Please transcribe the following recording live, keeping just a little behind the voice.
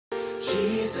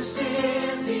Jesus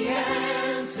is the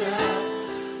answer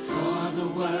for the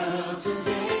world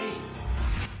today.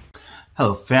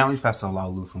 Hello family, Pastor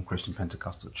Olaolu from Christian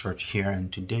Pentecostal Church here, and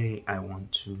today I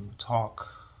want to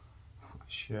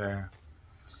share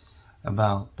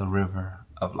about the river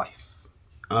of life.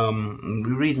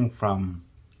 We're reading from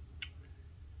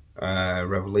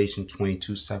Revelation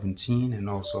 22:17 and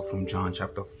also from John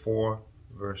chapter 4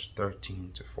 verse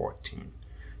 13 to 14.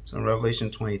 So in Revelation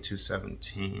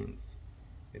 22:17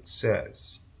 it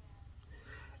says,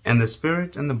 "And the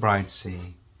Spirit and the bride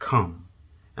say, Come,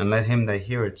 and let him that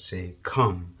heareth say,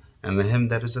 Come, and let him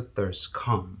that is athirst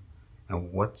come, and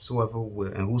whosoever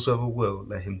will,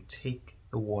 let him take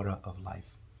the water of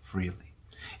life freely."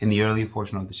 In the earlier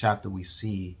portion of the chapter, we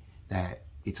see that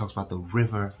it talks about the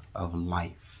river of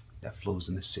life that flows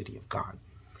in the city of God.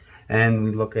 And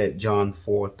we look at John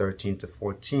 4:13 to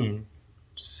 14,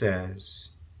 says,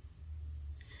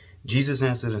 Jesus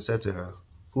answered and said to her,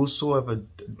 Whosoever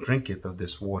drinketh of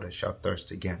this water shall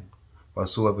thirst again. But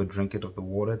whosoever drinketh of the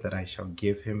water that I shall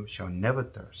give him shall never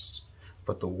thirst.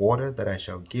 But the water that I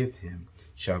shall give him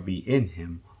shall be in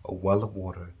him a well of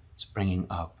water springing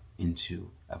up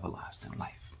into everlasting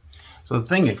life. So the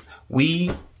thing is,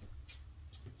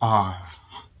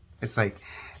 it's like,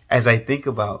 as I think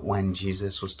about when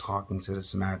Jesus was talking to the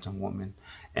Samaritan woman,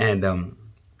 and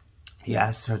he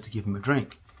asked her to give him a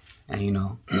drink. And,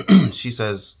 she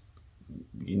says,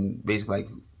 basically, like,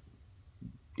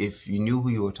 if you knew who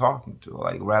you were talking to,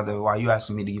 like, rather, why are you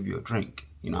asking me to give you a drink?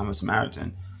 I'm a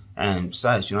Samaritan. And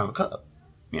besides, you don't have a cup.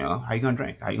 How you going to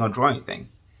drink? How you going to draw anything?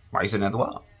 Why are you sitting at the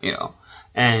well?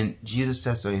 And Jesus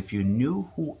says, so if you knew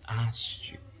who asked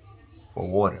you for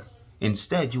water,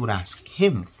 instead you would ask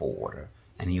him for water,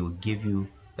 and he would give you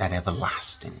that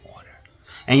everlasting water.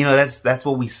 And that's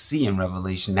what we see in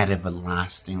Revelation, that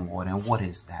everlasting water. And what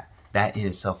is that? That in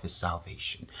itself is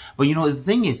salvation. But the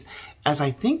thing is, as I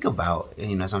think about,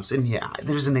 as I'm sitting here,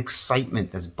 there's an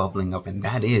excitement that's bubbling up, and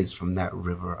that is from that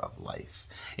river of life.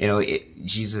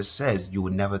 Jesus says you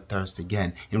will never thirst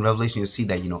again. In Revelation, you'll see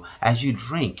that, as you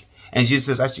drink, and Jesus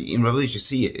says, actually, in Revelation, you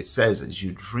see it says, as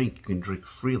you drink, you can drink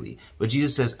freely. But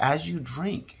Jesus says, as you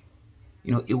drink,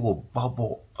 it will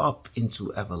bubble up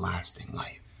into everlasting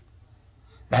life.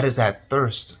 That is that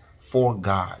thirst for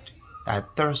God.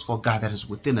 That thirst for God that is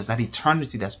within us, that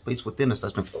eternity that's placed within us,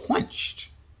 that's been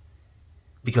quenched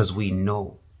because we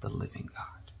know the living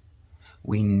God.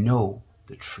 We know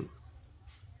the truth.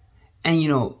 And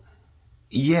will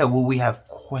we have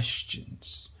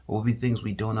questions? Will be things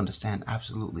we don't understand?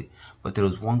 Absolutely. But there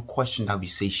is one question that'll be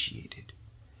satiated.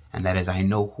 And that is, I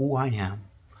know who I am,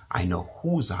 I know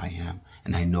whose I am,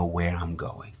 and I know where I'm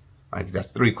going. Like,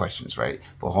 that's 3 questions, right?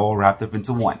 But all wrapped up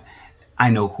into one.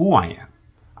 I know who I am.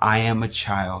 I am a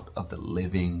child of the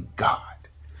living God.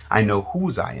 I know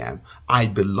whose I am. I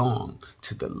belong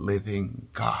to the living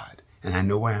God. And I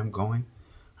know where I'm going.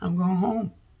 I'm going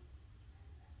home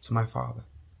to my Father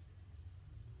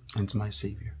and to my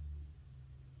Savior.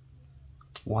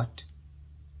 What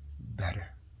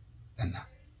better than that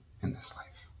in this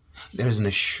life? There's an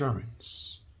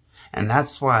assurance. And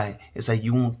that's why it's like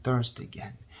you won't thirst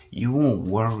again. You won't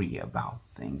worry about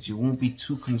things. You won't be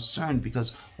too concerned,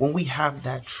 because when we have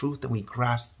that truth and we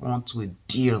grasp onto it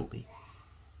dearly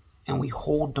and we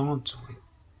hold on to it,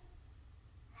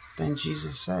 then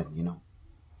Jesus said,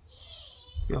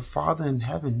 your Father in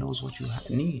heaven knows what you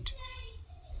need.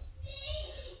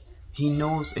 He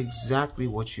knows exactly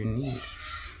what you need.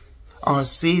 Our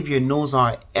Savior knows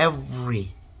our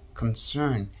every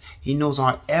concern. He knows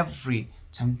our every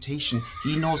temptation.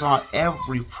 He knows our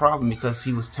every problem, because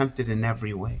he was tempted in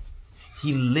every way.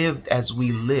 He lived as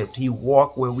we lived. He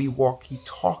walked where we walked. He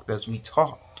talked as we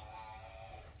talked.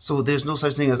 So there's no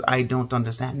such thing as I don't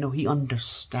understand. No, he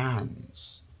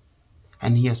understands.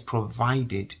 And he has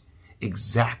provided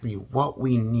exactly what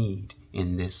we need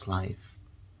in this life.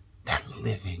 That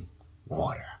living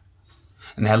water.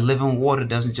 And that living water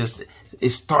it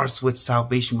starts with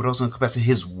salvation, but also encompasses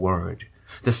his word.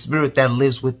 The Spirit that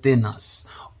lives within us.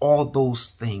 All those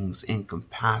things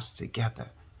encompass together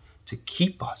to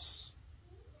keep us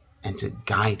and to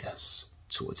guide us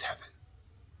towards heaven.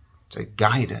 To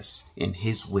guide us in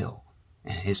his will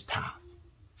and his path.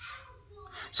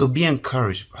 So be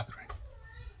encouraged, brethren.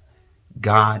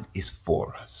 God is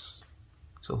for us.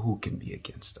 So who can be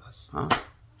against us?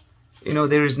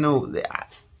 There is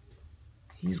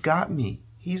he's got me.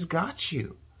 He's got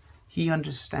you. He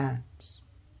understands.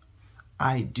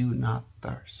 I do not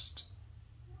thirst.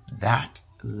 That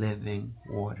living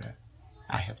water,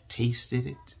 I have tasted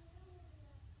it,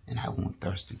 and I won't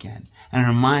thirst again. And it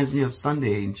reminds me of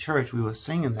Sunday in church. We were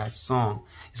singing that song.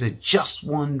 It said, just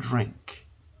one drink,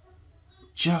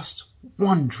 just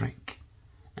one drink,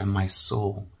 and my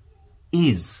soul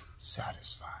is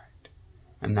satisfied.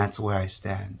 And that's where I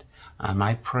stand.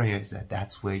 My prayer is that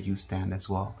that's where you stand as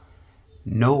well.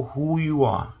 Know who you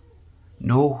are,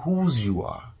 know whose you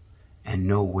are, and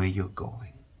know where you're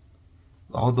going.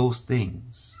 All those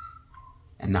things.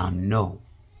 And now know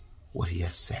what he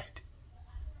has said.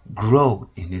 Grow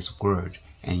in his word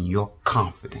and your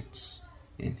confidence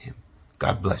in him.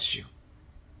 God bless you.